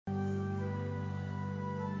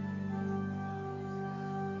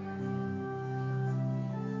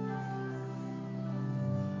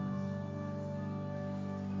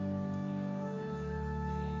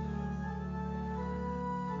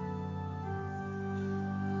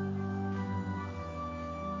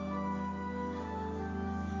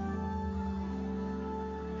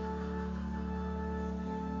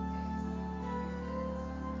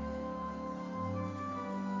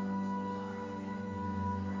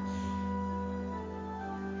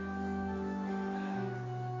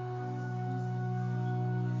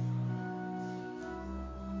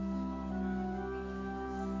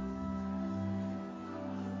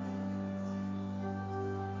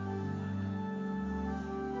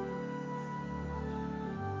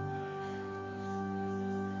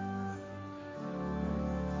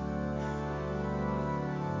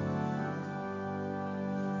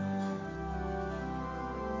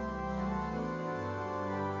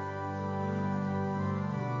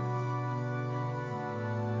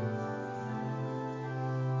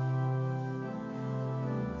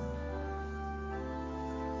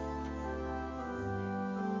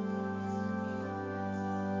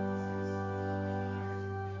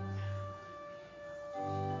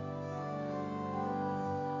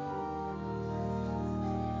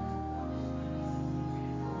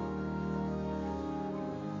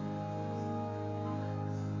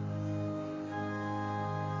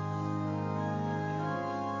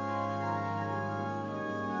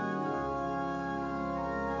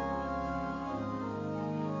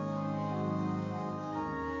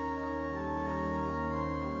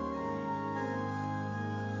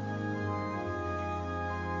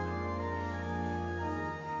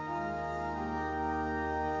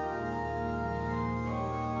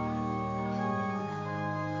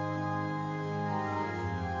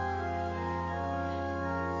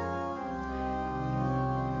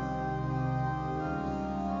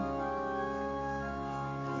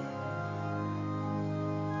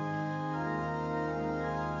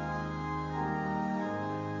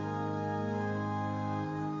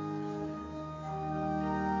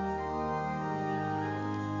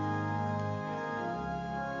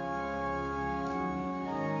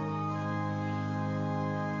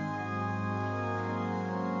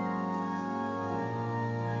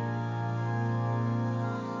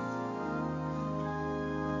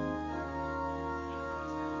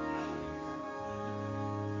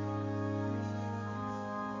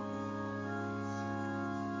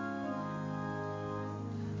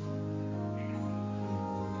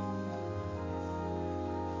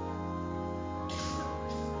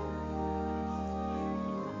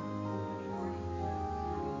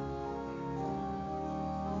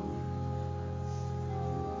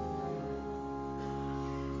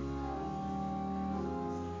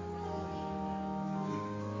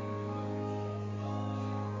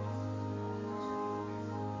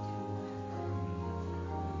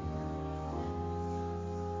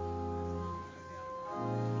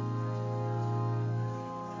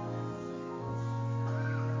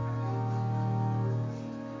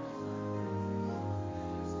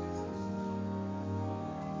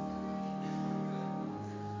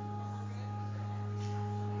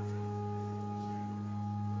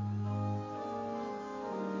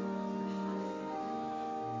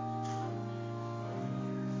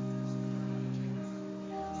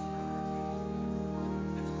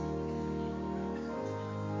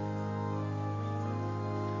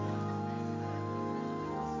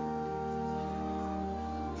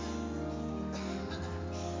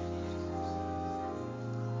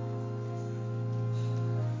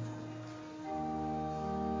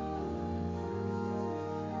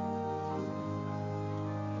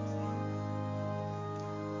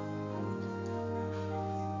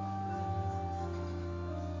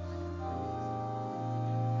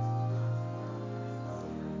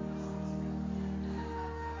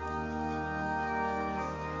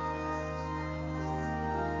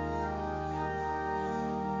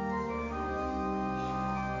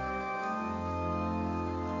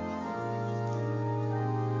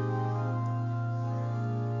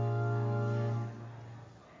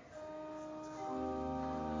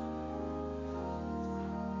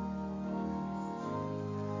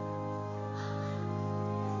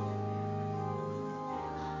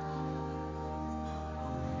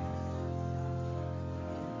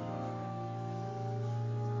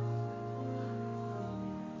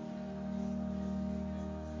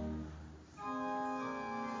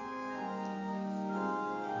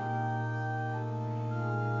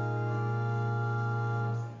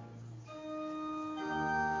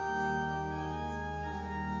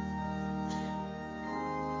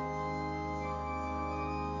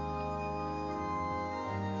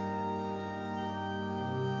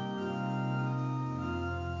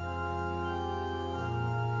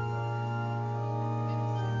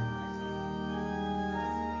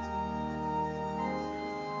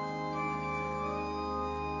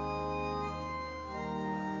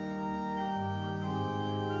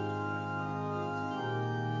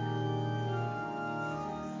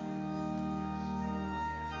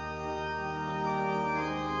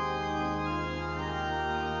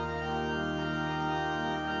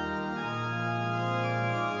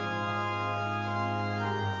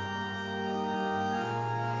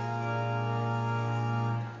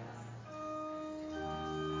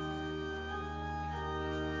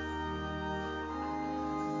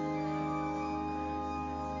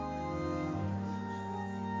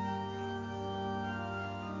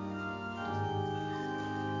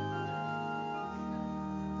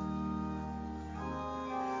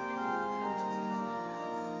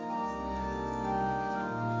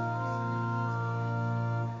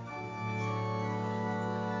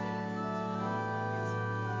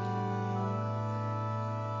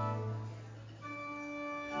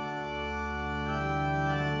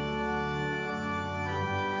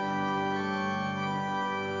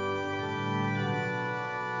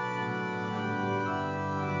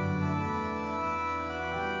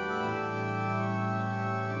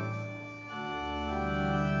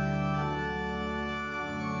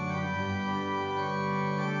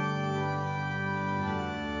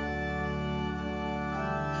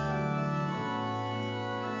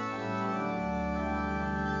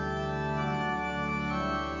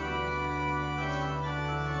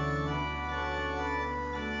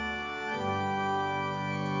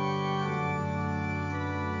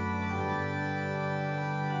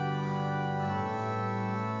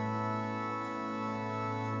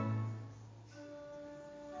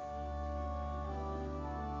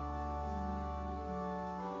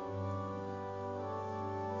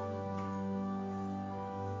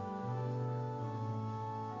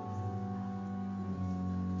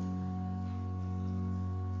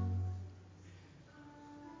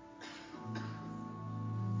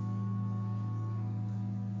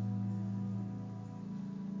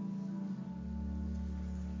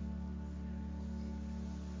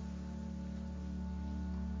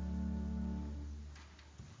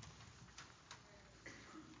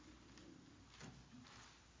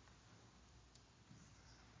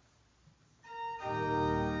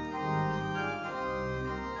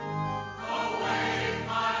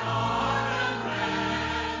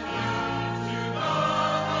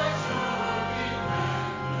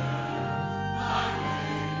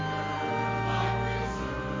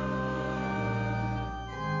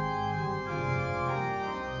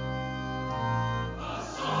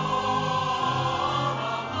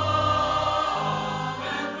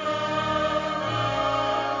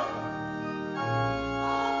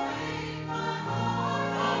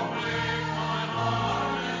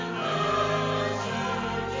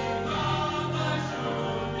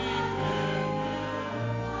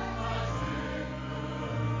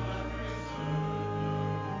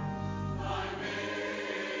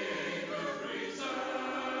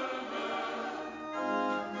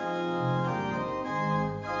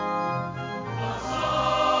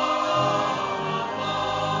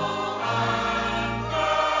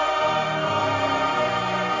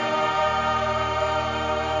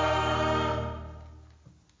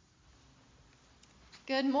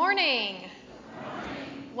Good morning.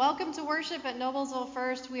 Welcome to worship at Noblesville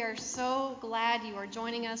First. We are so glad you are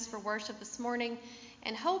joining us for worship this morning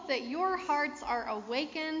and hope that your hearts are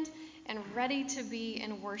awakened and ready to be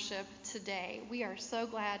in worship today. We are so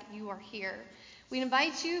glad you are here. We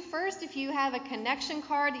invite you first, if you have a connection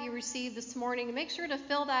card that you received this morning, make sure to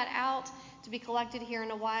fill that out to be collected here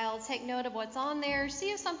in a while. Take note of what's on there.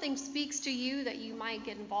 See if something speaks to you that you might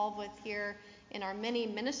get involved with here in our many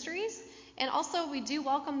ministries. And also, we do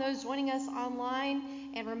welcome those joining us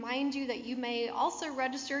online and remind you that you may also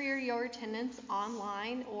register your attendance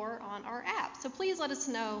online or on our app. So please let us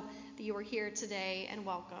know that you are here today and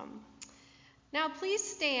welcome. Now, please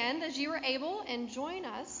stand as you are able and join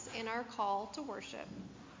us in our call to worship.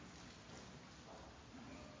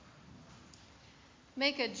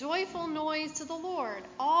 Make a joyful noise to the Lord,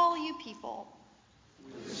 all you people.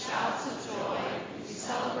 With shouts of joy, we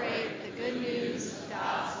celebrate the good news of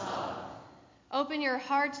God's love. Open your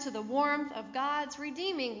hearts to the warmth of God's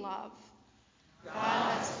redeeming love. God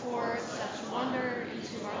has poured such wonder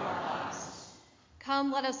into our lives.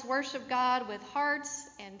 Come, let us worship God with hearts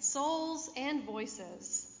and souls and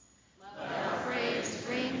voices. Let our praise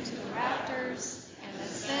ring to the rafters and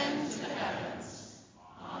ascend to the heavens.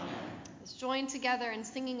 Amen. Let's join together in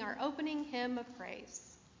singing our opening hymn of praise.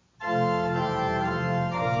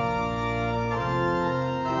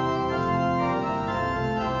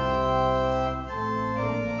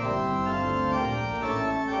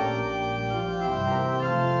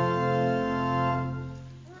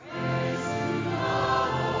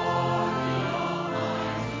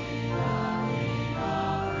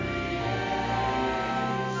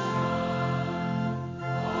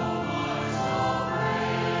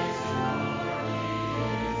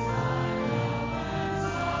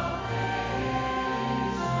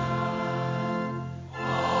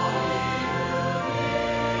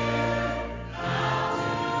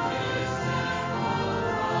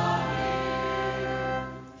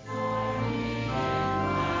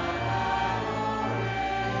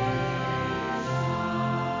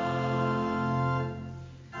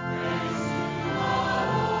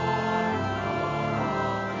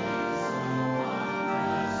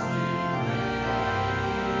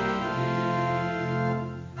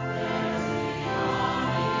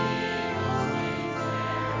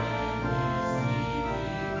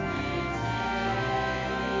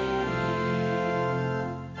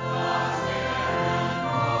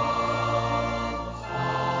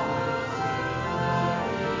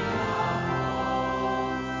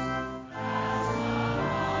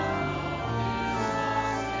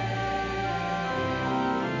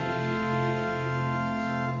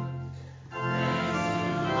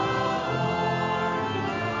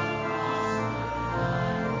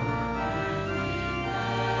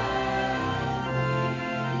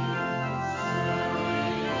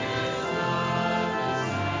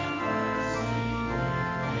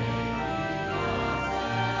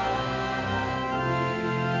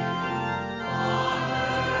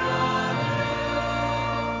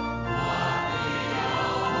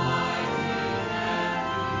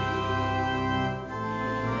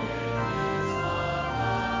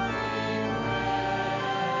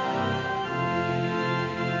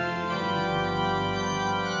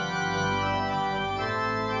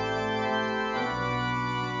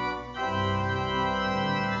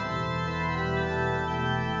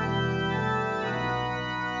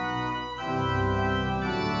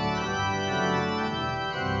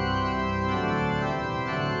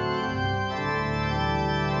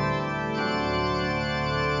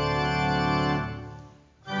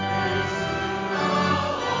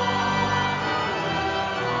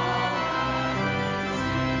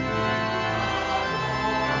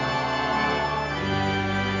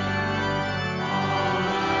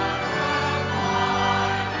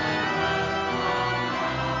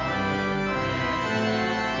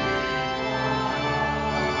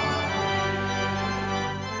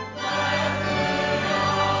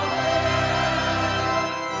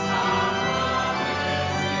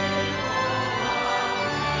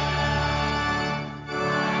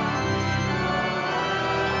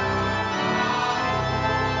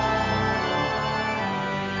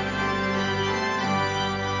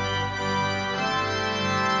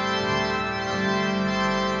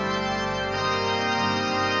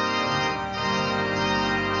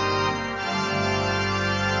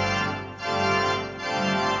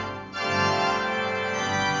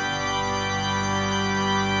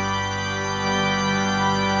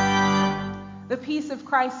 The peace of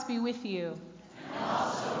Christ be with you. And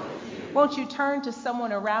also with you. Won't you turn to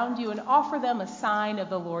someone around you and offer them a sign of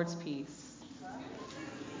the Lord's peace?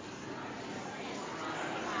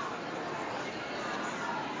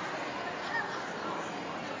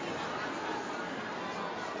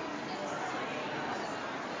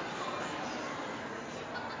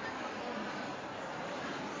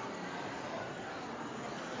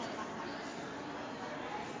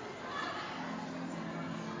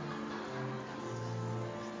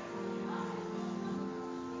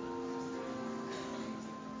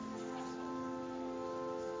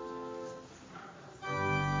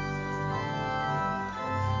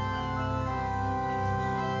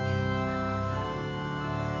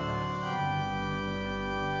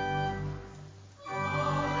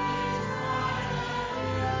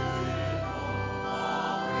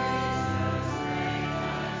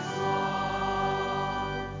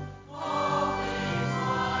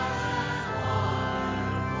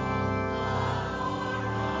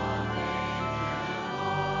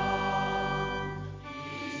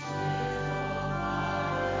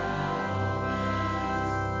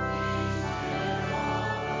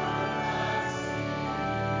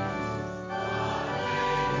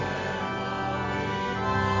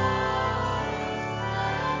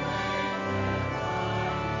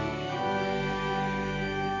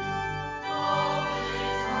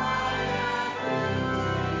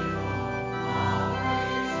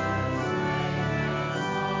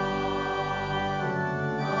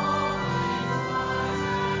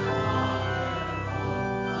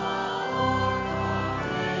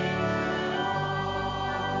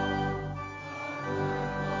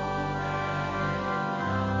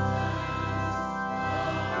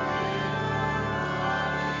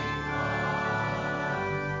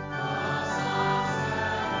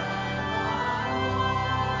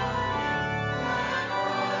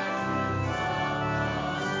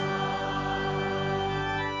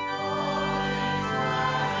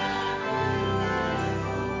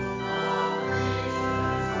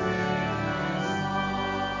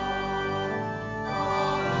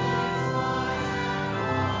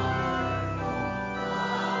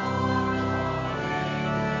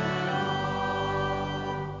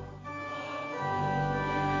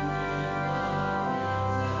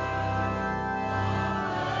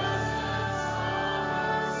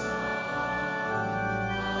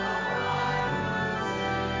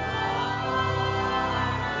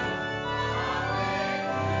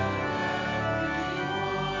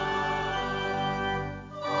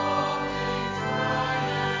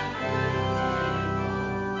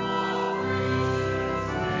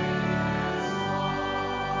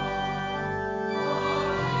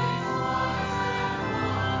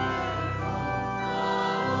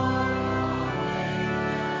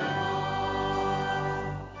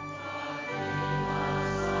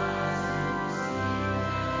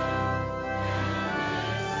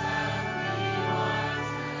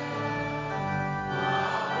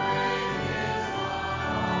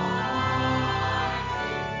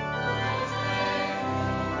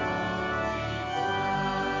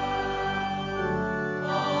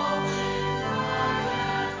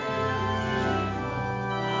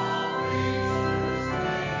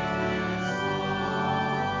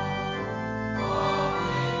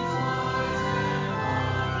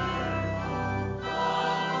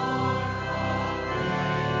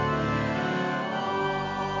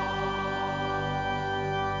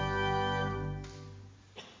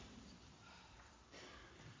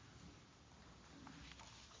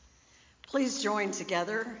 Please join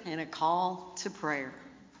together in a call to prayer.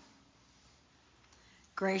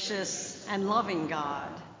 Gracious and loving God,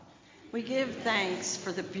 we give thanks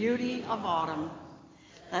for the beauty of autumn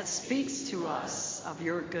that speaks to us of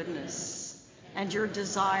your goodness and your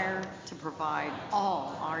desire to provide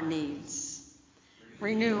all our needs.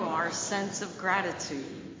 Renew our sense of gratitude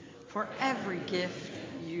for every gift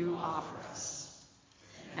you offer us,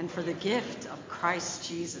 and for the gift of Christ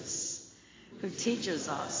Jesus, who teaches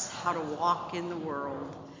us how to walk in the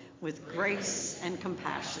world with grace and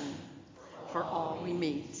compassion for all we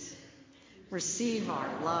meet. Receive our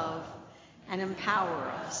love and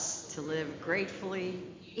empower us to live gratefully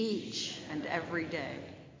each and every day.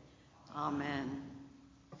 Amen.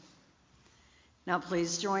 Now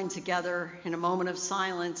please join together in a moment of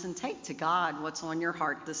silence and take to God what's on your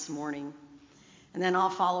heart this morning. And then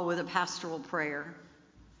I'll follow with a pastoral prayer,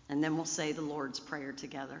 and then we'll say the Lord's Prayer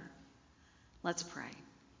together. Let's pray.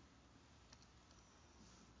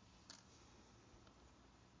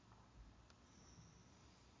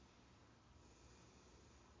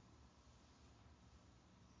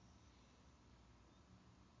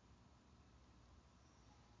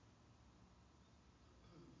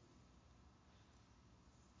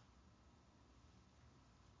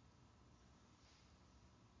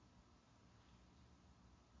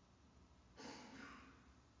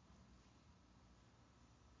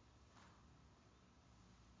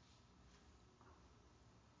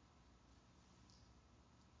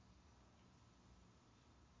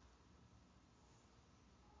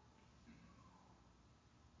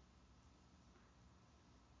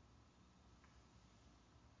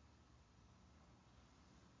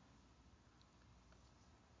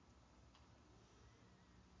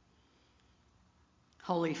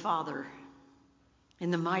 Holy Father,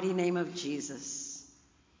 in the mighty name of Jesus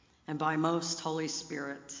and by most Holy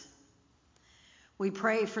Spirit, we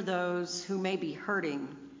pray for those who may be hurting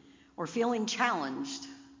or feeling challenged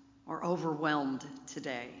or overwhelmed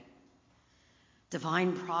today.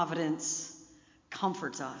 Divine providence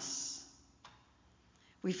comforts us.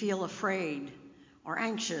 We feel afraid or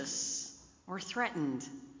anxious or threatened,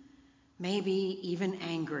 maybe even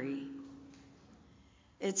angry.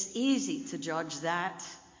 It's easy to judge that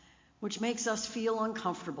which makes us feel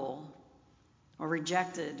uncomfortable or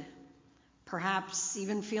rejected, perhaps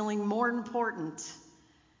even feeling more important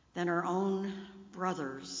than our own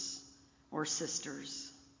brothers or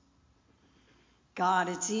sisters. God,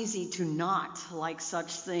 it's easy to not like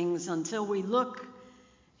such things until we look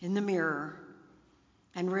in the mirror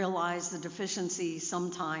and realize the deficiency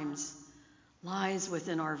sometimes lies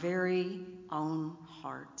within our very own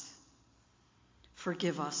heart.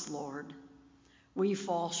 Forgive us, Lord. We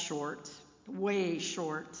fall short, way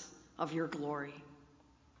short of your glory.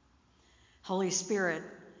 Holy Spirit,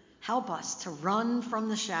 help us to run from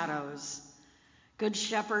the shadows. Good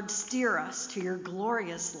Shepherd, steer us to your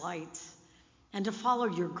glorious light and to follow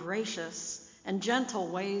your gracious and gentle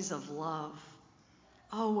ways of love,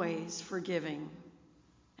 always forgiving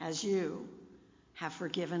as you have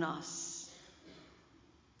forgiven us.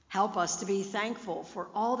 Help us to be thankful for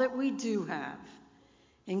all that we do have,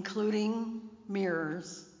 including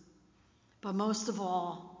mirrors. But most of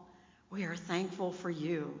all, we are thankful for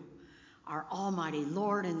you, our almighty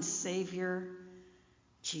Lord and Savior,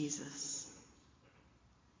 Jesus.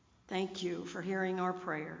 Thank you for hearing our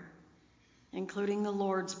prayer, including the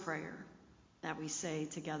Lord's Prayer that we say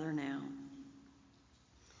together now.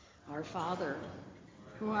 Our Father,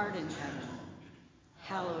 who art in heaven,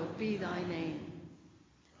 hallowed be thy name.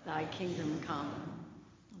 Thy kingdom come,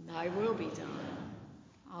 and thy will be done,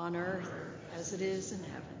 on earth as it is in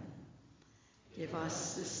heaven. Give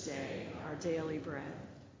us this day our daily bread,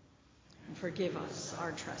 and forgive us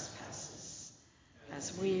our trespasses,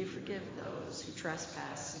 as we forgive those who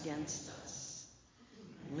trespass against us.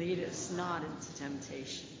 And lead us not into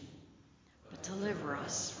temptation, but deliver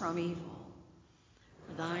us from evil.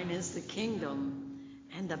 For thine is the kingdom,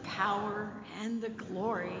 and the power, and the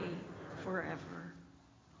glory forever.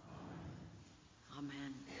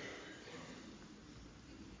 Amen.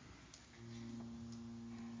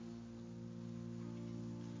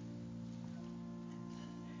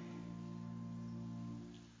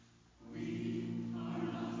 We are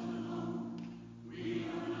not alone.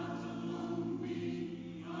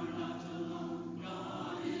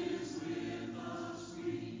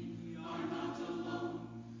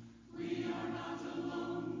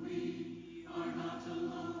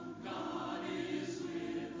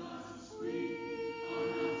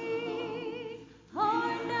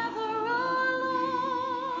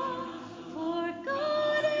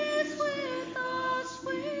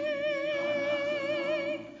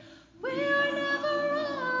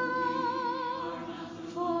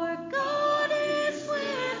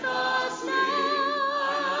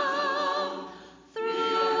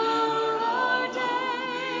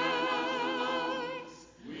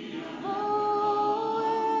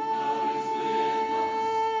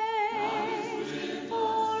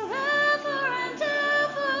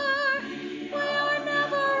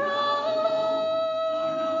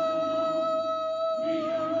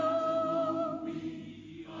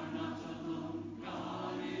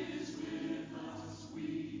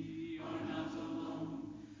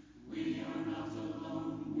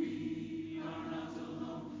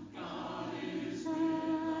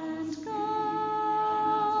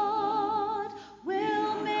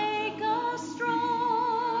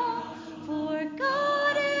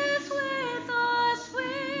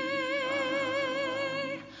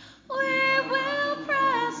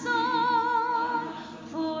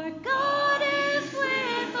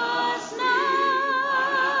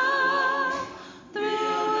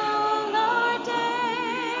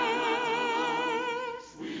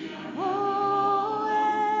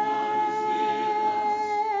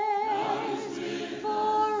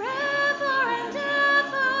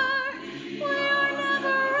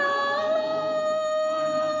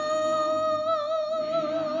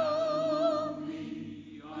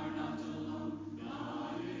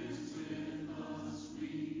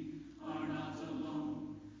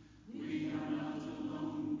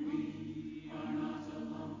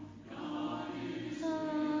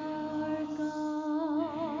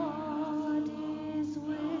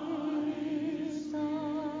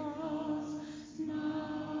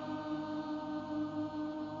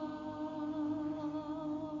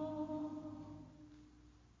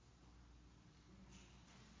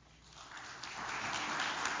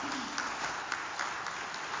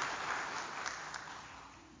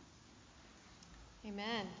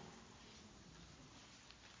 Amen.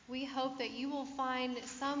 We hope that you will find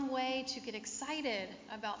some way to get excited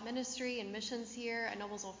about ministry and missions here at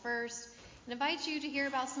Noblesville First, and invite you to hear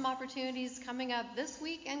about some opportunities coming up this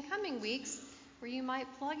week and coming weeks where you might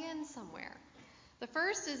plug in somewhere. The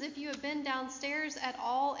first is, if you have been downstairs at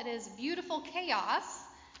all, it is beautiful chaos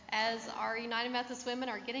as our United Methodist women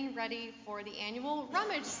are getting ready for the annual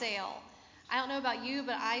rummage sale. I don't know about you,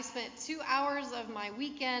 but I spent 2 hours of my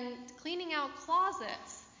weekend cleaning out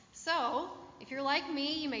closets. So, if you're like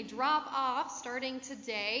me, you may drop off starting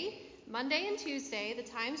today, Monday and Tuesday. The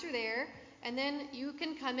times are there, and then you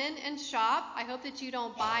can come in and shop. I hope that you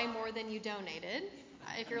don't buy more than you donated.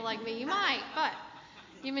 If you're like me, you might, but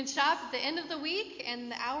you can shop at the end of the week,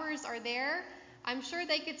 and the hours are there. I'm sure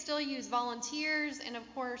they could still use volunteers and, of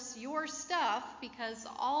course, your stuff, because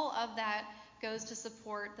all of that goes to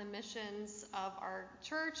support the missions of our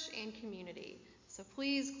church and community. So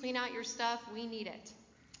please clean out your stuff. We need it.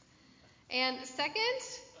 And second,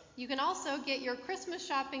 you can also get your Christmas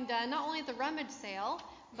shopping done, not only at the rummage sale,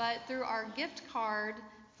 but through our gift card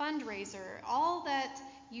fundraiser. All that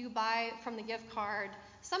you buy from the gift card,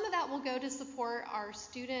 some of that will go to support our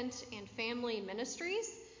student and family ministries.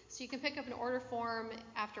 So you can pick up an order form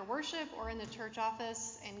after worship or in the church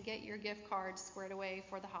office and get your gift card squared away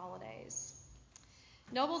for the holidays.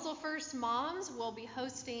 Noblesville First Moms will be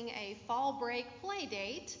hosting a fall break play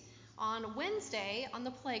date on Wednesday on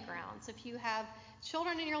the playground. So if you have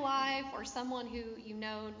children in your life or someone who you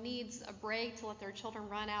know needs a break to let their children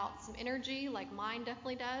run out some energy, like mine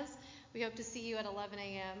definitely does, we hope to see you at 11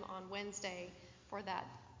 a.m. on Wednesday for that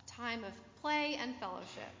time of play and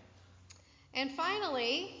fellowship. And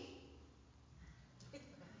finally,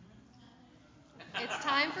 it's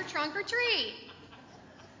time for trunk or treat.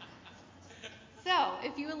 So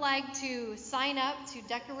if you would like to sign up to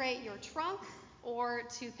decorate your trunk or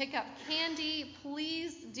to pick up candy,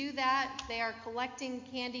 please do that. They are collecting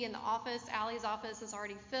candy in the office. Allie's office is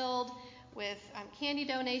already filled with candy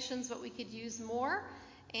donations, but we could use more.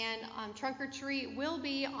 And trunk or treat will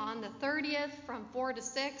be on the 30th from 4 to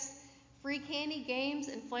 6. Free candy, games,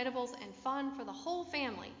 inflatables, and fun for the whole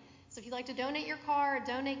family. So if you'd like to donate your car,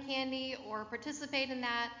 donate candy, or participate in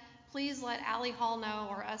that, please let Allie Hall know,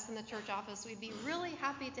 or us in the church office. We'd be really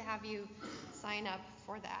happy to have you sign up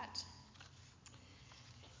for that.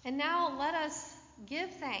 And now let us give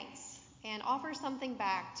thanks and offer something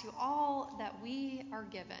back to all that we are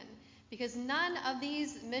given, because none of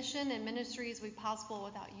these mission and ministries would be possible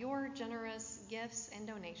without your generous gifts and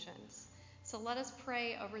donations. So let us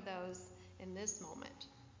pray over those in this moment.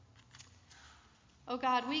 Oh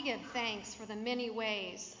God, we give thanks for the many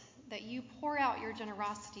ways that you pour out your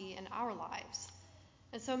generosity in our lives.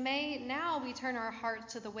 And so may now we turn our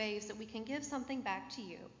hearts to the ways that we can give something back to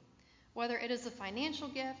you, whether it is a financial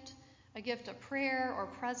gift, a gift of prayer or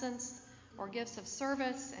presence, or gifts of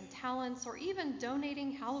service and talents, or even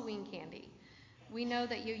donating Halloween candy. We know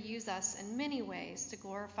that you use us in many ways to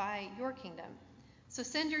glorify your kingdom. So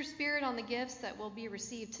send your Spirit on the gifts that will be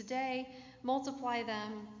received today, multiply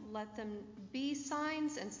them, let them be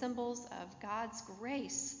signs and symbols of God's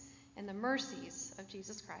grace and the mercies of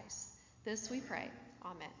Jesus Christ. This we pray.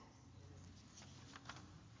 Amen.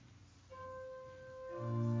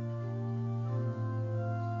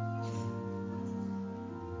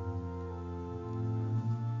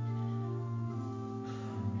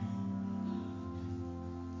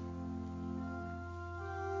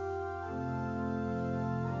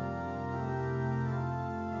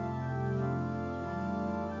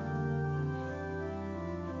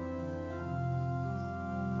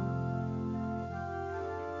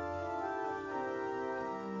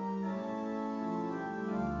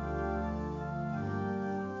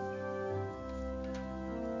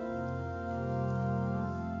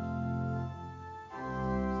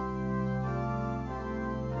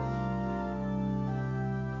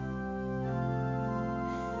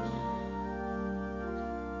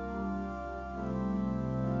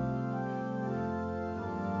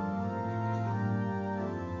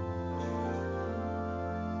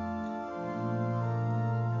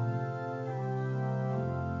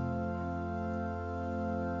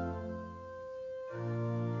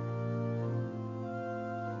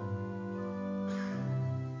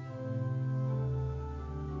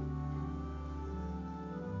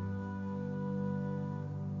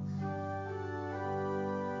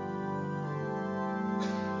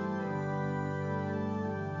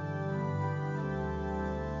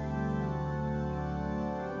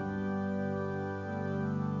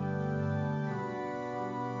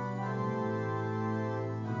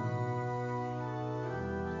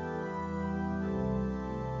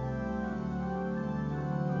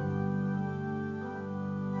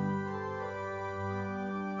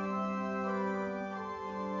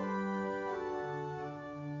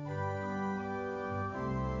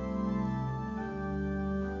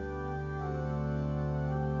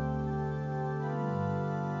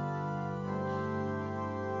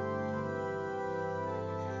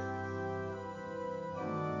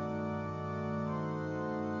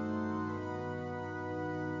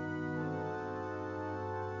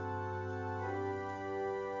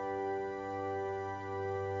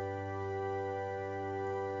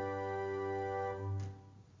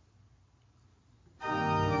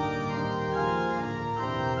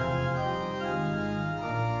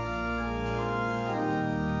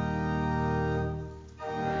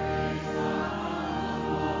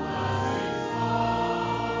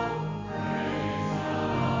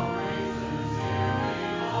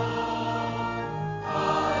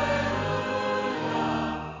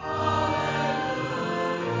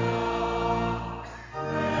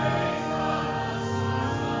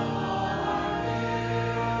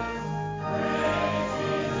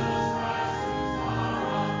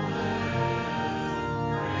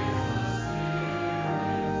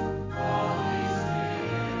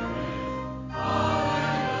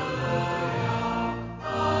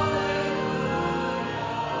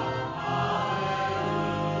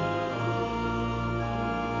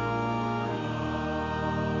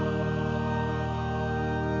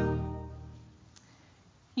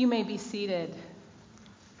 You may be seated.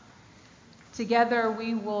 Together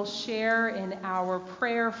we will share in our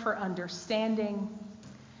prayer for understanding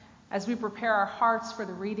as we prepare our hearts for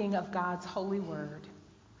the reading of God's holy word.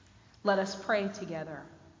 Let us pray together.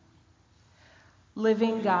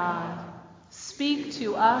 Living God, speak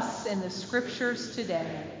to us in the scriptures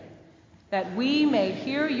today, that we may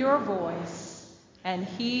hear your voice and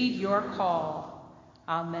heed your call.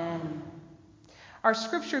 Amen. Our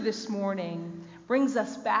scripture this morning brings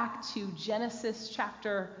us back to Genesis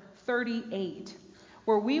chapter 38,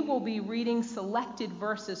 where we will be reading selected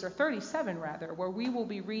verses, or 37 rather, where we will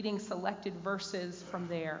be reading selected verses from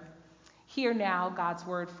there. Hear now God's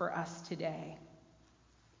word for us today.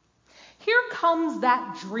 Here comes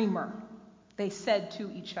that dreamer, they said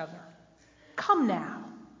to each other. Come now,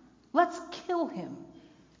 let's kill him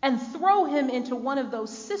and throw him into one of those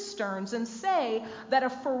cisterns and say that a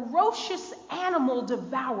ferocious animal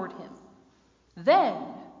devoured him. Then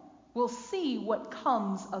we'll see what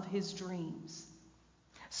comes of his dreams.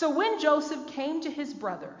 So when Joseph came to his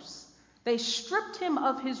brothers, they stripped him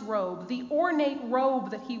of his robe, the ornate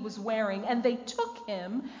robe that he was wearing, and they took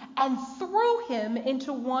him and threw him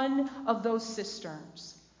into one of those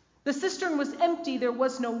cisterns. The cistern was empty, there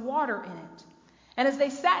was no water in it. And as they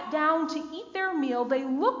sat down to eat their meal, they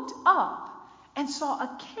looked up and saw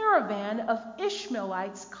a caravan of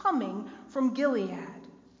Ishmaelites coming from Gilead.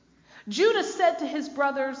 Judah said to his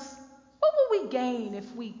brothers, what will we gain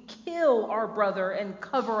if we kill our brother and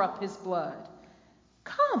cover up his blood?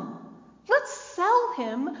 Come, let's sell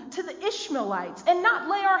him to the Ishmaelites and not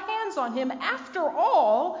lay our hands on him. After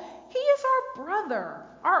all, he is our brother,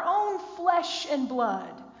 our own flesh and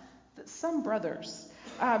blood. Some brothers.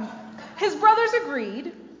 His brothers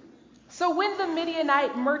agreed. So when the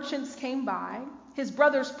Midianite merchants came by, his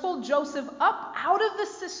brothers pulled Joseph up out of the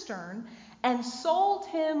cistern and sold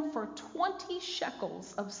him for 20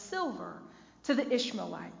 shekels of silver to the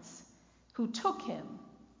Ishmaelites, who took him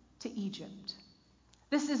to Egypt.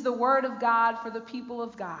 This is the word of God for the people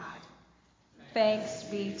of God. Thanks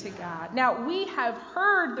be to God. Now, we have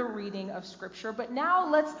heard the reading of Scripture, but now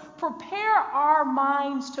let's prepare our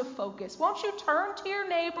minds to focus. Won't you turn to your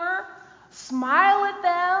neighbor, smile at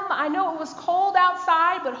them? I know it was cold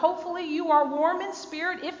outside, but hopefully you are warm in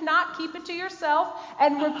spirit. If not, keep it to yourself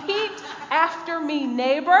and repeat after me.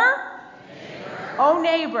 Neighbor, Neighbor. Oh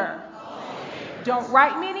neighbor, Oh, neighbor. Don't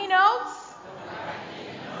write me any notes.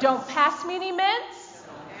 Don't pass me any mints.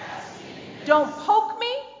 Don't poke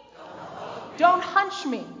me. Don't hunch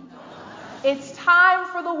me. It's time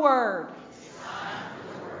for the word.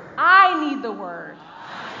 I need the word.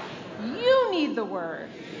 You need the word.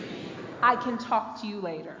 I can talk to you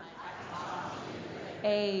later.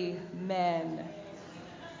 Amen.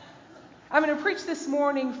 I'm going to preach this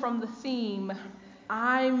morning from the theme,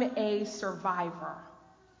 I'm a survivor.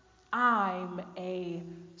 I'm a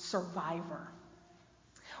survivor.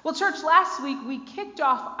 Well, church, last week we kicked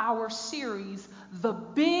off our series, The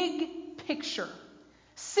Big Picture,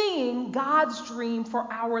 seeing God's dream for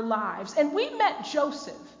our lives. And we met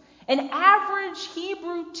Joseph, an average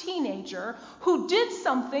Hebrew teenager who did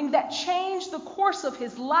something that changed the course of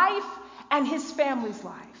his life and his family's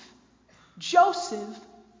life. Joseph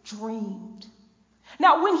dreamed.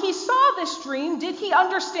 Now, when he saw this dream, did he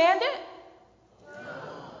understand it?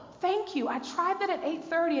 Thank you. I tried that at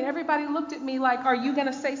 8:30 and everybody looked at me like, are you going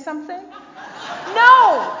to say something?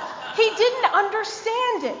 No, he didn't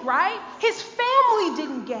understand it, right? His family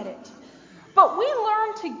didn't get it. But we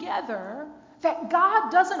learned together that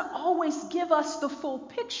God doesn't always give us the full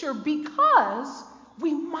picture because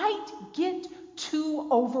we might get too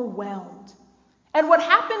overwhelmed. And what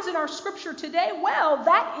happens in our scripture today, well,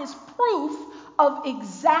 that is proof of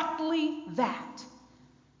exactly that.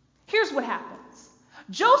 Here's what happens.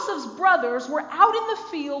 Joseph's brothers were out in the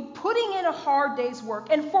field putting in a hard day's work,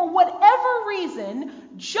 and for whatever reason,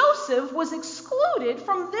 Joseph was excluded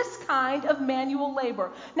from this kind of manual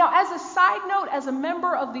labor. Now, as a side note, as a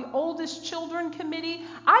member of the Oldest Children Committee,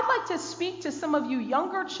 I'd like to speak to some of you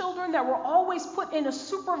younger children that were always put in a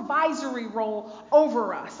supervisory role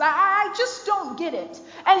over us. I just don't get it.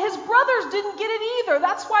 And his brothers didn't get it either.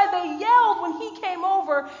 That's why they yelled when he came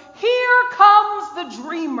over, "Here comes the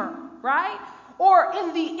dreamer," right? Or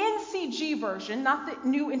in the NCG version, not the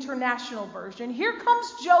New International Version, here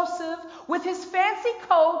comes Joseph with his fancy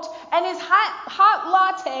coat and his hot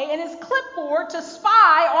latte and his clipboard to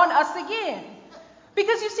spy on us again.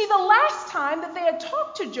 Because you see, the last time that they had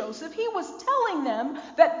talked to Joseph, he was telling them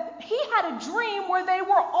that he had a dream where they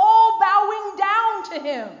were all bowing down to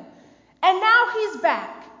him. And now he's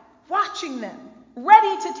back, watching them,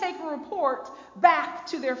 ready to take a report back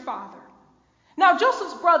to their father. Now,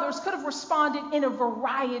 Joseph's brothers could have responded in a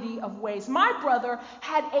variety of ways. My brother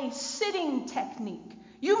had a sitting technique.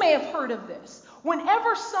 You may have heard of this.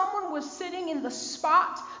 Whenever someone was sitting in the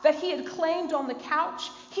spot that he had claimed on the couch,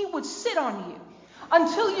 he would sit on you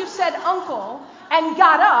until you said uncle and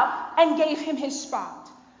got up and gave him his spot.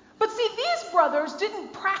 But see, these brothers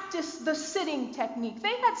didn't practice the sitting technique. They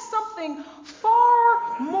had something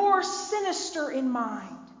far more sinister in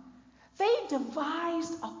mind. They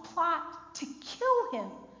devised a plot to kill him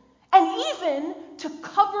and even to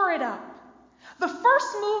cover it up. The first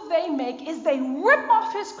move they make is they rip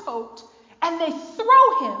off his coat and they throw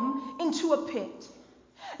him into a pit.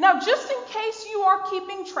 Now, just in case you are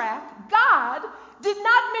keeping track, God did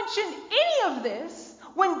not mention any of this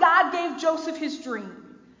when God gave Joseph his dream.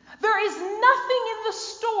 There is nothing in the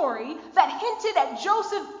story that hinted at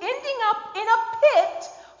Joseph ending up in a pit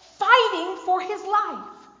fighting for his life.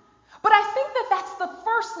 But I think that that's the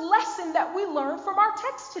first lesson that we learn from our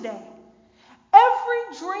text today.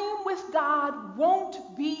 Every dream with God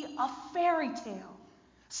won't be a fairy tale.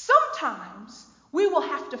 Sometimes we will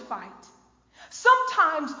have to fight.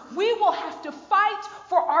 Sometimes we will have to fight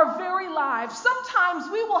for our very lives.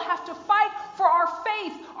 Sometimes we will have to fight for our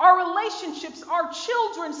faith, our relationships, our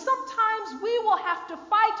children. Sometimes we will have to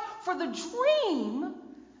fight for the dream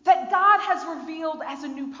that God has revealed as a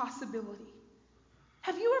new possibility.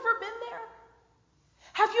 Have you ever been there?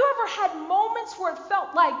 Have you ever had moments where it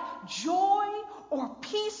felt like joy or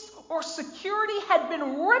peace or security had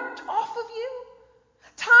been ripped off of you?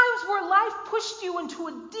 Times where life pushed you into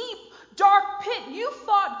a deep, dark pit you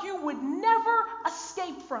thought you would never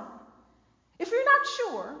escape from. If you're not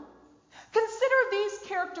sure, consider these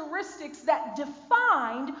characteristics that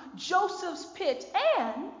defined Joseph's pit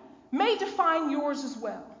and may define yours as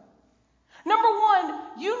well. Number one,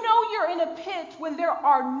 you know you're in a pit when there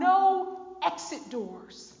are no exit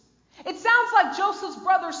doors. It sounds like Joseph's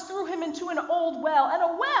brothers threw him into an old well, and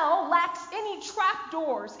a well lacks any trap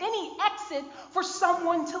doors, any exit for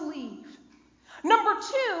someone to leave. Number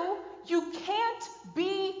two, you can't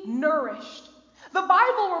be nourished. The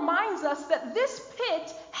Bible reminds us that this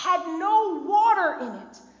pit had no water in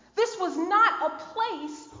it. This was not a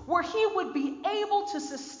place where he would be able to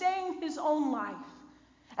sustain his own life.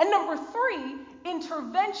 And number three,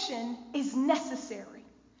 intervention is necessary.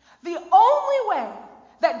 The only way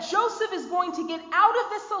that Joseph is going to get out of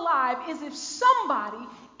this alive is if somebody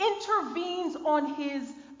intervenes on his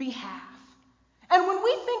behalf. And when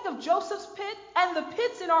we think of Joseph's pit and the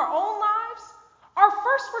pits in our own lives, our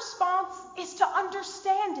first response is to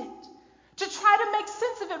understand it, to try to make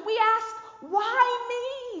sense of it. We ask, why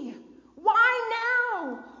me? Why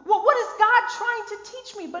now? Well, what is God trying to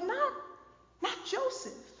teach me? But not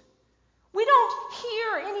Joseph. We don't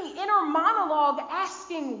hear any inner monologue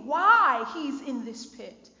asking why he's in this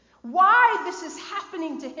pit, why this is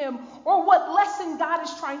happening to him, or what lesson God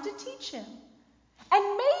is trying to teach him.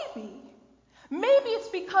 And maybe it's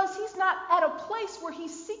because he's not at a place where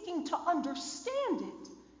he's seeking to understand it.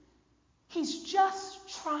 He's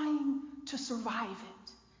just trying to survive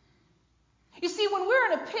it. You see, when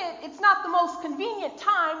we're in a pit, it's not the most convenient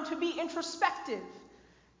time to be introspective,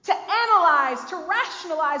 to analyze, to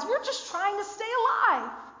rationalize. We're just trying to stay alive.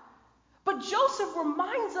 But Joseph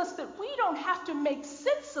reminds us that we don't have to make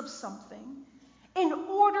sense of something in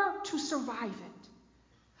order to survive it.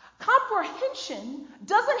 Comprehension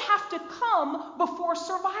doesn't have to come before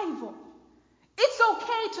survival. It's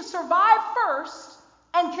okay to survive first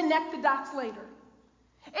and connect the dots later.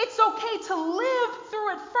 It's okay to live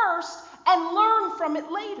through it first and learn from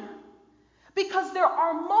it later. Because there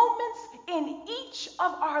are moments in each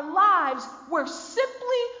of our lives where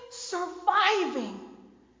simply surviving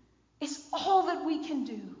is all that we can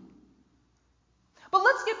do. But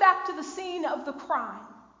let's get back to the scene of the crime.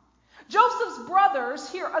 Joseph's brothers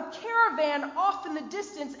hear a caravan off in the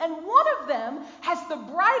distance, and one of them has the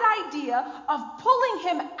bright idea of pulling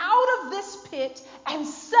him out of this pit and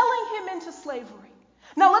selling him into slavery.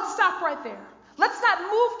 Now let's stop right there. Let's not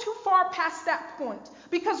move too far past that point,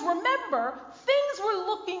 because remember, things were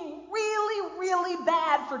looking really, really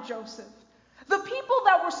bad for Joseph. The people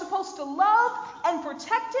that were supposed to love and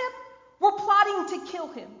protect him were plotting to kill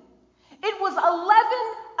him. It was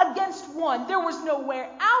 11 against 1. There was nowhere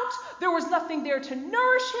out. There was nothing there to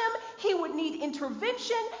nourish him. He would need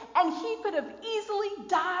intervention, and he could have easily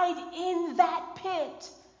died in that pit.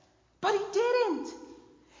 But he didn't.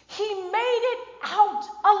 He made it out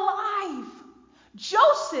alive.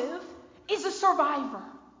 Joseph is a survivor.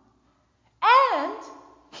 And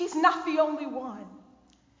he's not the only one.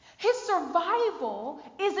 His survival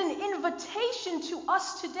is an invitation to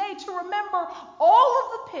us today to remember all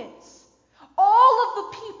of the pits, all of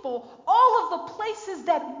the people, all of the places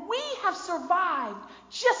that we have survived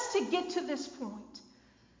just to get to this point.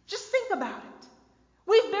 Just think about it.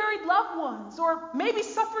 We've buried loved ones, or maybe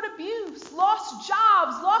suffered abuse, lost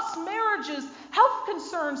jobs, lost marriages, health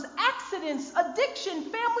concerns, accidents, addiction,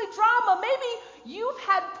 family drama. Maybe you've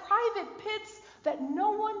had private pits that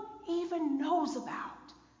no one even knows about.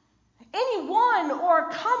 Any one or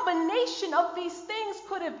a combination of these things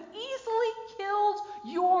could have easily killed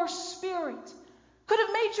your spirit, could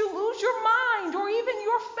have made you lose your mind or even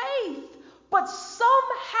your faith, but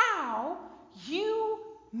somehow you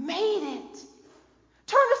made it.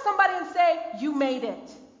 Turn to somebody and say, you made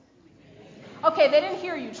it. Okay, they didn't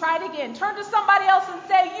hear you. Try it again. Turn to somebody else and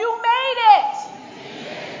say, you made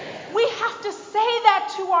it. We have to say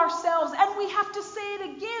that to ourselves, and we have to say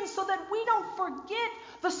it again so that we don't forget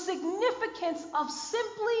the significance of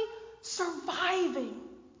simply surviving.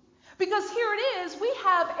 Because here it is, we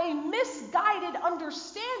have a misguided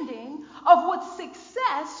understanding of what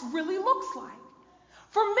success really looks like.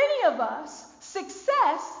 For many of us,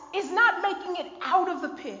 success is not making it out of the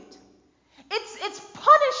pit. It's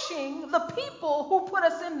punishing the people who put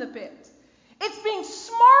us in the pit. It's being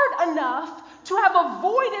smart enough to have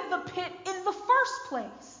avoided the pit in the first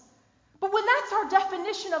place. But when that's our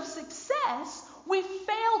definition of success, we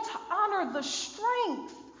fail to honor the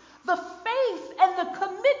strength, the faith, and the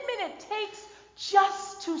commitment it takes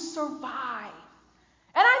just to survive.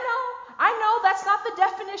 And I know that's not the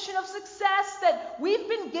definition of success that we've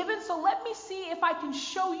been given, so let me see if I can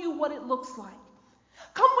show you what it looks like.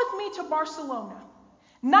 Come with me to Barcelona,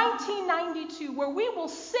 1992, where we will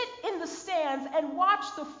sit in the stands and watch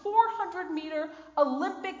the 400-meter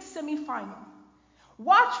Olympic semifinal.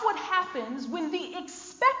 Watch what happens when the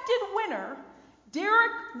expected winner,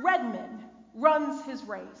 Derek Redmond, runs his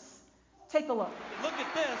race. Take a look. Look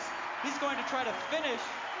at this. He's going to try to finish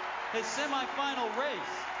his semifinal race.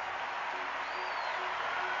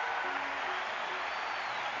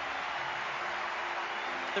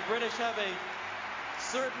 The British have a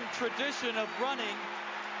certain tradition of running,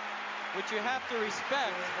 which you have to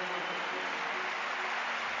respect.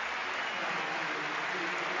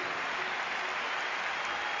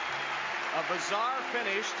 A bizarre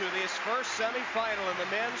finish to this first semifinal in the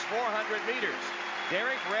men's 400 meters.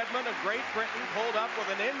 Derek Redmond of Great Britain pulled up with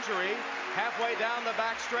an injury halfway down the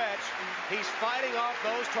back stretch. He's fighting off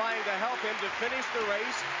those trying to help him to finish the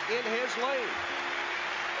race in his lane.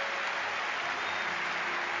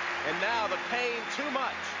 And now the pain too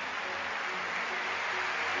much.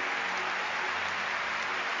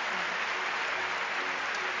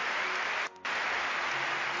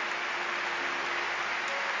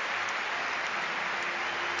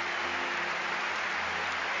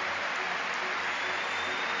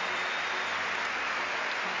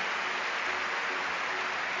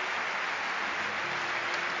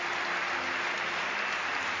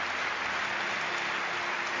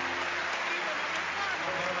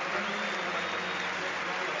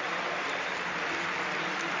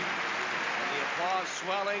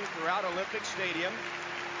 Swelling throughout Olympic Stadium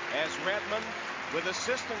as Redmond, with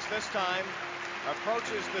assistance this time,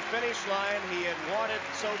 approaches the finish line he had wanted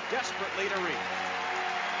so desperately to reach.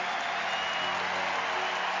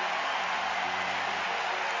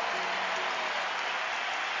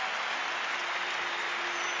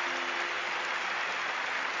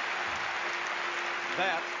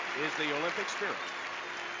 That is the Olympic spirit.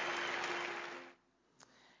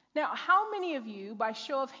 Now, how many of you, by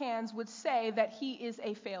show of hands, would say that he is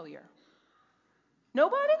a failure?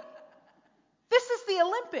 Nobody? This is the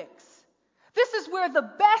Olympics. This is where the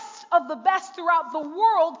best of the best throughout the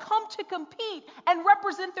world come to compete and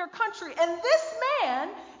represent their country. And this man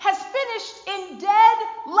has finished in dead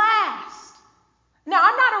last. Now,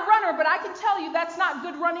 I'm not a runner, but I can tell you that's not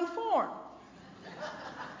good running form.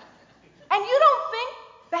 And you don't think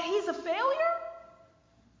that he's a failure?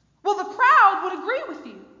 Well, the crowd would agree with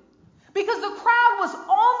you. Because the crowd was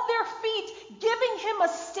on their feet, giving him a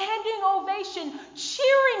standing ovation,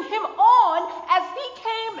 cheering him on as he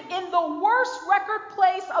came in the worst record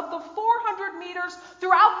place of the 400 meters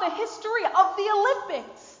throughout the history of the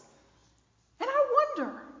Olympics. And I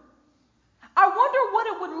wonder what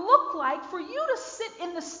it would look like for you to sit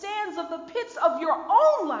in the stands of the pits of your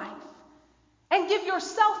own life and give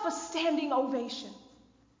yourself a standing ovation.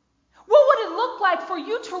 What would it look like for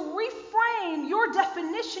you to reframe your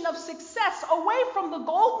definition of success away from the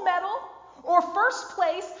gold medal or first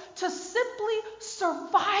place to simply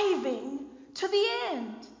surviving to the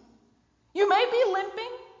end? You may be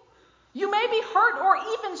limping, you may be hurt or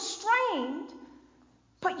even strained,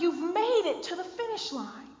 but you've made it to the finish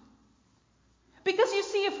line. Because you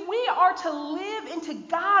see, if we are to live into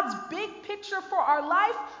God's big picture for our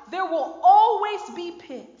life, there will always be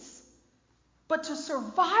pits. But to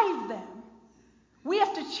survive them, we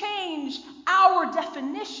have to change our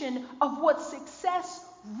definition of what success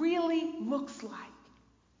really looks like.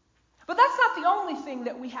 But that's not the only thing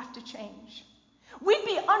that we have to change. We'd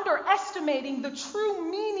be underestimating the true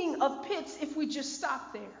meaning of pits if we just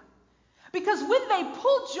stopped there. Because when they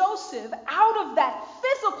pull Joseph out of that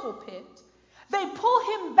physical pit, they pull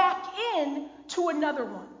him back in to another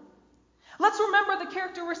one. Let's remember the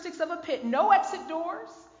characteristics of a pit. No exit doors.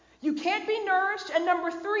 You can't be nourished. And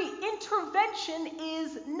number 3, intervention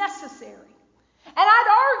is necessary. And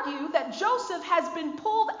I'd argue that Joseph has been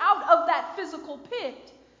pulled out of that physical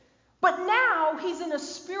pit, but now he's in a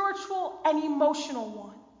spiritual and emotional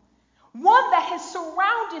one. One that has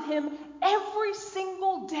surrounded him every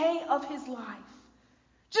single day of his life.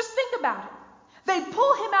 Just think about it. They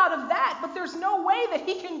pull him out of that, but there's no way that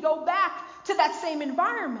he can go back to that same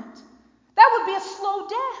environment. That would be a slow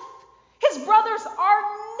death. His brothers are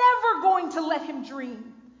never going to let him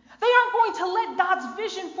dream. They aren't going to let God's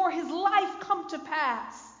vision for his life come to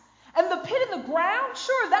pass. And the pit in the ground,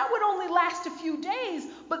 sure, that would only last a few days,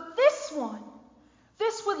 but this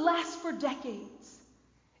would last for decades.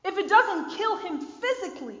 If it doesn't kill him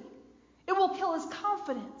physically, it will kill his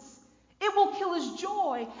confidence. It will kill his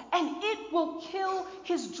joy, and it will kill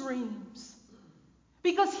his dreams.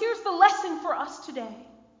 Because here's the lesson for us today.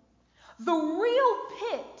 The real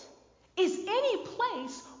pit is any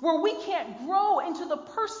place where we can't grow into the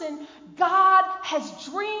person God has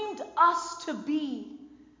dreamed us to be.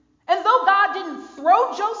 And though God didn't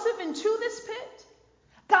throw Joseph into this pit,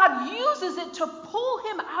 God uses it to pull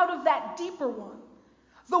him out of that deeper one.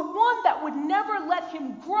 The one that would never let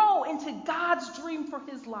him grow into God's dream for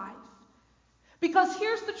his life. Because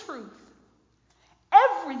here's the truth.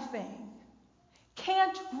 Everything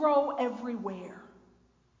can't grow everywhere.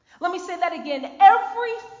 Let me say that again.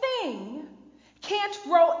 Everything can't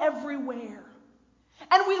grow everywhere.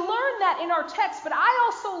 And we learned that in our text, but I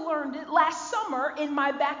also learned it last summer in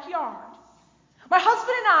my backyard. My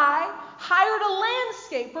husband and I hired a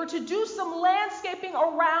landscaper to do some landscaping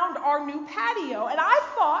around our new patio. And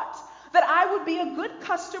I thought that I would be a good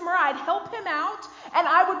customer. I'd help him out, and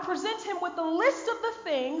I would present him with a list of the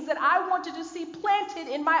things that I wanted to see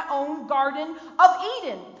planted in my own Garden of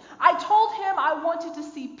Eden. I told him I wanted to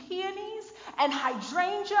see peonies and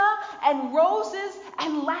hydrangea and roses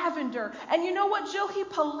and lavender. And you know what, Jill? He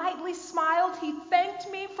politely smiled. He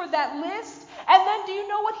thanked me for that list. And then do you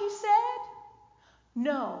know what he said?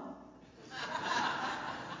 No.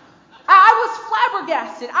 I was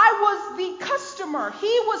flabbergasted. I was the customer.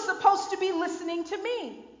 He was supposed to be listening to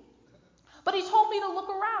me. But he told me to look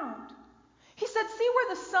around. He said, see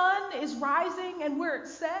where the sun is rising and where it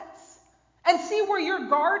sets? And see where your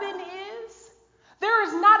garden is? There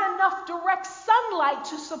is not enough direct sunlight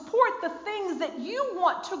to support the things that you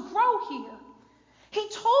want to grow here. He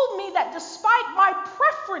told me that despite my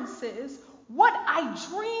preferences, what I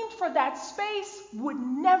dreamed for that space would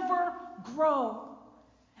never grow.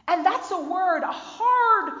 And that's a word, a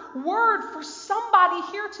hard word for somebody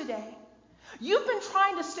here today. You've been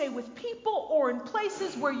trying to stay with people or in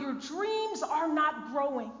places where your dreams are not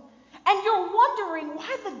growing. And you're wondering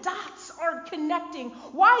why the dots aren't connecting,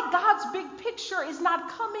 why God's big picture is not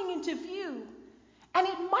coming into view. And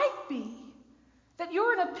it might be that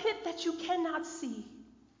you're in a pit that you cannot see.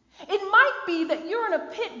 It might be that you're in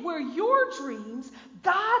a pit where your dreams,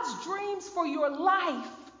 God's dreams for your life,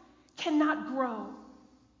 cannot grow.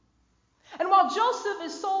 And while Joseph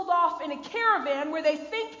is sold off in a caravan where they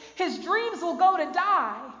think his dreams will go to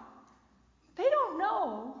die, they don't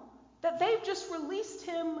know that they've just released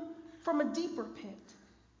him from a deeper pit,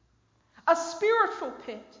 a spiritual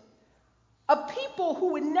pit, a people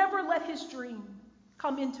who would never let his dream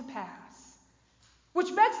come into pass.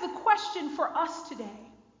 Which begs the question for us today.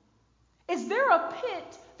 Is there a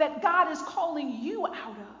pit that God is calling you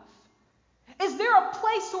out of? Is there a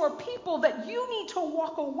place or a people that you need to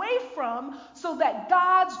walk away from so that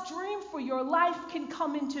God's dream for your life can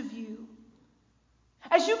come into view?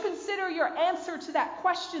 As you consider your answer to that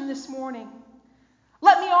question this morning,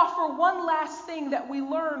 let me offer one last thing that we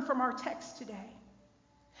learn from our text today.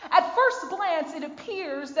 At first glance, it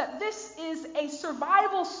appears that this is a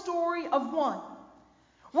survival story of one,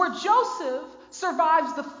 where Joseph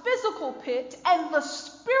survives the physical pit and the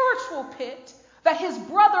spiritual pit that his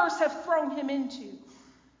brothers have thrown him into.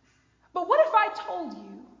 But what if I told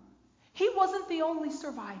you he wasn't the only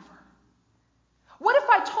survivor? What if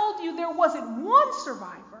I told you there wasn't one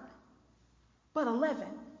survivor, but 11?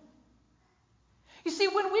 You see,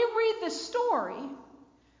 when we read this story,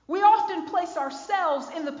 we often place ourselves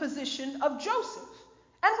in the position of Joseph,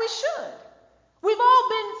 and we should. We've all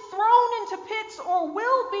been thrown into pits or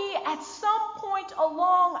will be at some point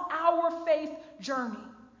along our faith journey.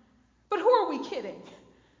 But who are we kidding?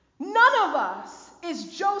 None of us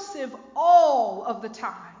is Joseph all of the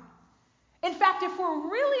time. In fact, if we're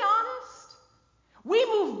really honest, we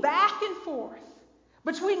move back and forth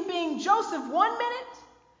between being Joseph one minute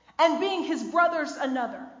and being his brothers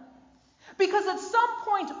another. Because at some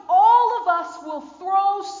point, all of us will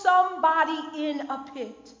throw somebody in a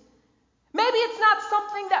pit. Maybe it's not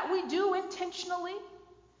something that we do intentionally.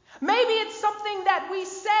 Maybe it's something that we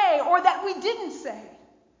say or that we didn't say.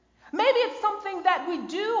 Maybe it's something that we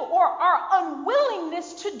do or our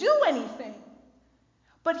unwillingness to do anything.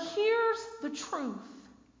 But here's the truth.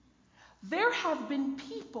 There have been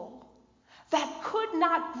people that could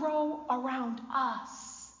not grow around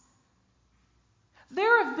us.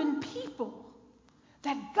 There have been people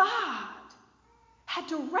that God had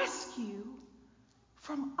to rescue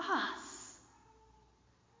from us.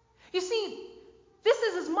 You see, this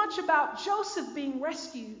is as much about Joseph being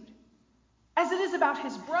rescued as it is about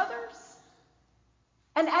his brothers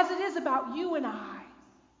and as it is about you and I.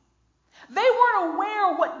 They weren't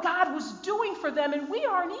aware what God was doing for them, and we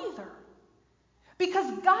aren't either. Because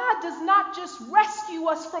God does not just rescue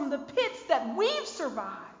us from the pits that we've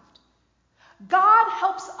survived. God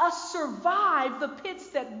helps us survive the pits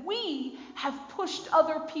that we have pushed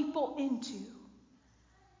other people into.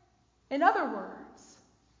 In other words,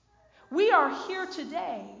 we are here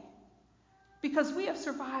today because we have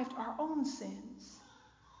survived our own sins.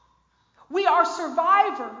 We are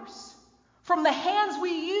survivors from the hands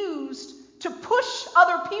we used to push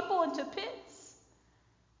other people into pits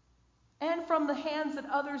and from the hands that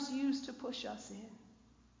others used to push us in.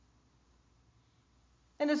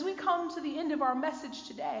 And as we come to the end of our message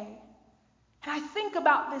today, and I think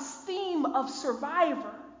about this theme of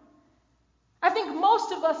survivor, I think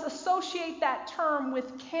most of us associate that term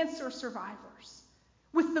with cancer survivors,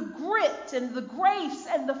 with the grit and the grace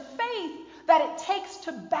and the faith that it takes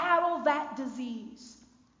to battle that disease.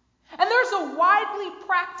 And there's a widely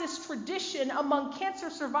practiced tradition among cancer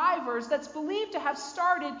survivors that's believed to have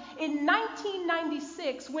started in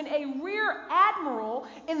 1996 when a rear admiral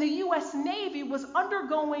in the U.S. Navy was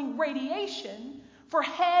undergoing radiation for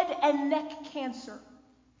head and neck cancer.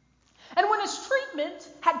 And when his treatment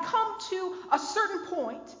had come to a certain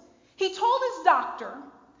point, he told his doctor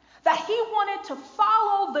that he wanted to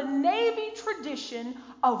follow the Navy tradition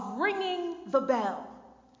of ringing the bell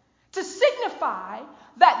to signify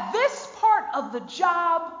that this part of the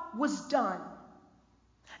job was done.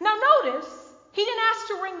 Now notice, he didn't ask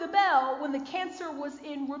to ring the bell when the cancer was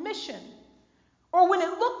in remission or when it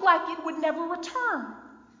looked like it would never return.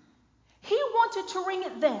 He wanted to ring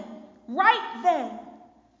it then, right then,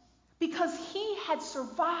 because he had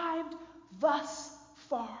survived thus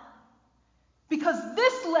far. Because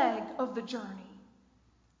this leg of the journey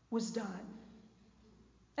was done.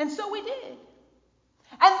 And so we did.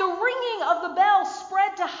 And the ringing of the bell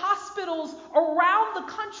spread to hospitals around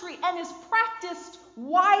the country and is practiced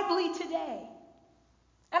widely today.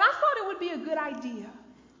 And I thought it would be a good idea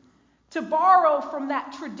to borrow from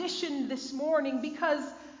that tradition this morning because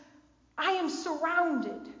I am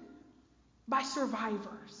surrounded by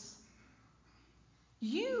survivors.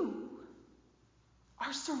 You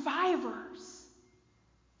are survivors.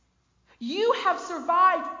 You have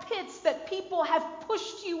survived pits that people have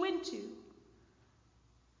pushed you into.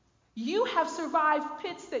 You have survived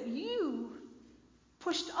pits that you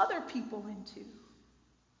pushed other people into.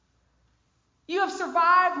 You have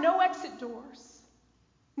survived no exit doors,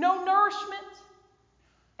 no nourishment,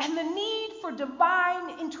 and the need for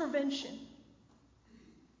divine intervention.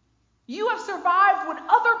 You have survived what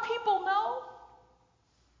other people know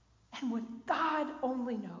and what God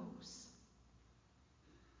only knows.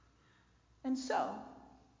 And so,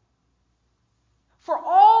 for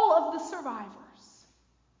all of the survivors,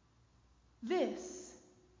 this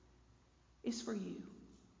is for you.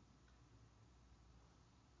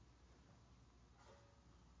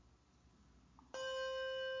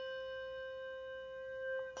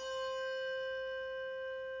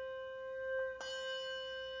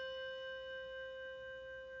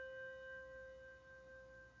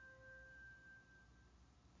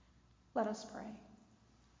 Let us pray.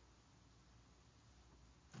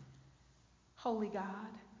 Holy God,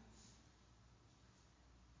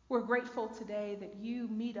 we're grateful today that you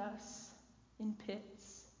meet us in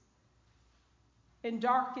pits, in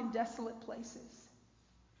dark and desolate places.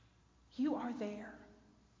 You are there,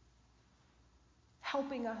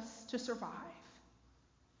 helping us to survive,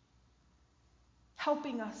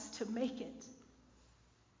 helping us to make it,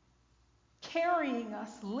 carrying us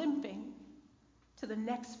limping to the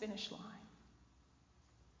next finish line.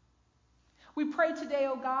 We pray today,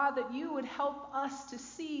 oh God, that you would help us to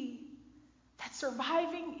see that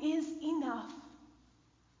surviving is enough.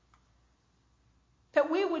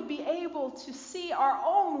 That we would be able to see our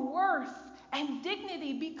own worth and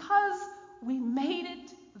dignity because we made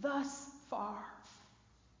it thus far.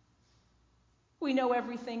 We know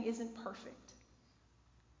everything isn't perfect.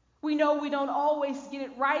 We know we don't always get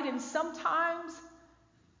it right, and sometimes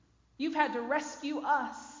you've had to rescue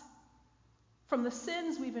us from the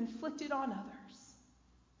sins we've inflicted on others.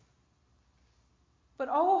 But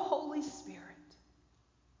oh, Holy Spirit,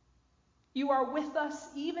 you are with us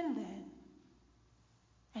even then,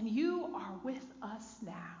 and you are with us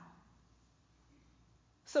now.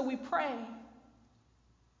 So we pray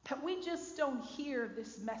that we just don't hear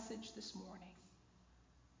this message this morning,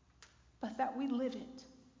 but that we live it.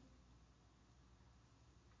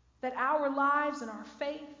 That our lives and our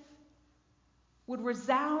faith would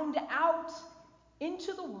resound out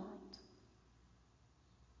into the world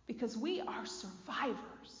because we are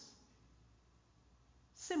survivors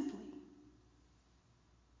simply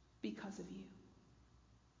because of you.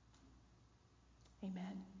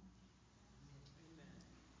 Amen.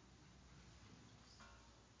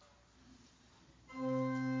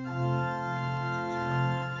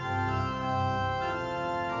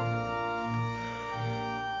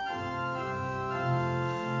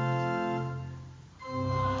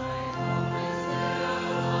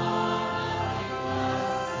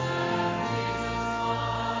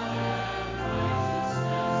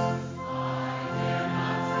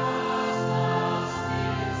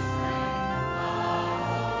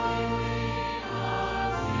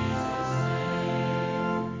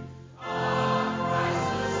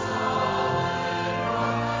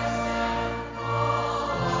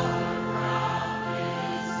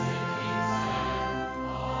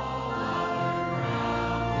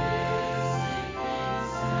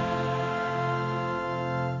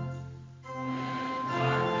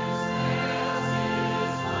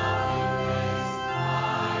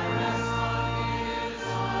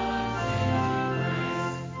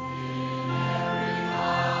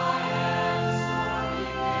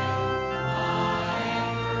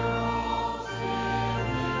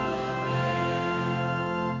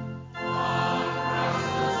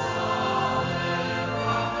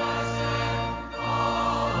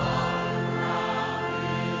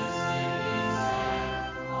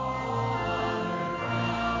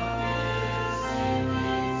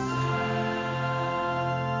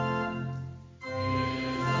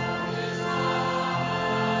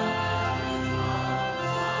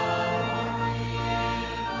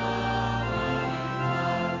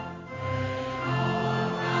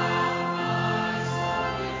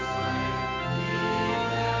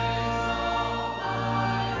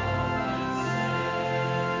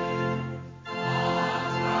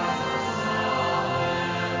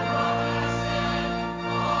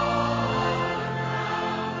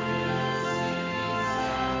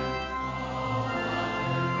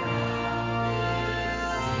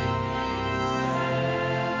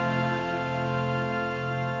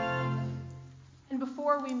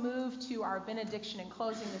 Before we move to our benediction and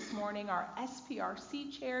closing this morning, our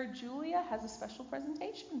SPRC chair, Julia, has a special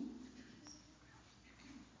presentation.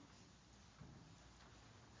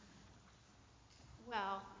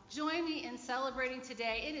 Well, join me in celebrating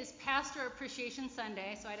today. It is Pastor Appreciation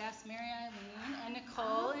Sunday, so I'd ask Mary Eileen and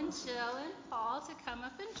Nicole and Jill and Paul to come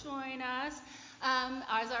up and join us.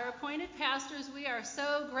 As our appointed pastors, we are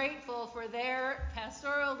so grateful for their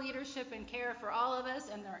pastoral leadership and care for all of us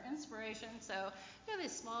and their inspiration. So we have a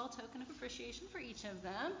small token of appreciation for each of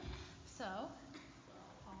them. So,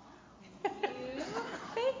 Paul, thank you.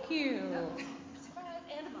 Thank you.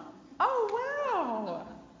 And a mom. Oh, wow.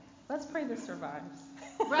 Let's pray this survives.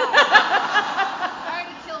 Right. I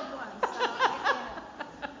already killed one, so I can't.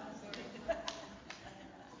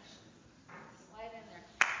 Slide in there.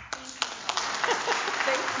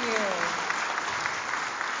 Thank you.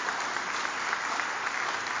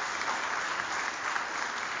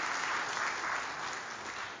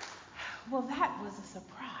 Well, that was a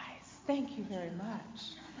surprise. Thank you very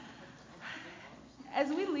much. As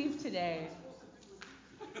we leave today,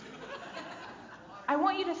 I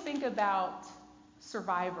want you to think about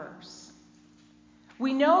survivors.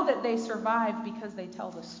 We know that they survive because they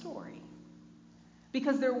tell the story,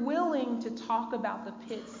 because they're willing to talk about the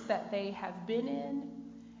pits that they have been in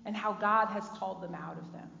and how God has called them out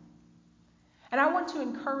of them. And I want to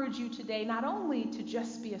encourage you today not only to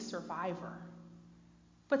just be a survivor,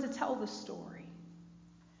 but to tell the story.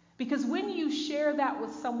 Because when you share that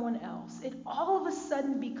with someone else, it all of a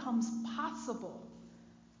sudden becomes possible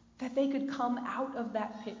that they could come out of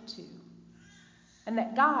that pit too. And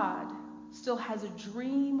that God still has a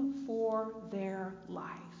dream for their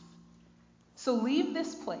life. So leave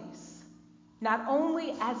this place not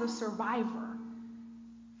only as a survivor,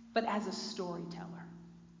 but as a storyteller.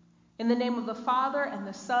 In the name of the Father, and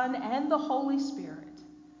the Son, and the Holy Spirit,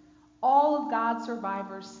 all of God's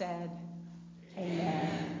survivors said,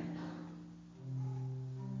 Amen.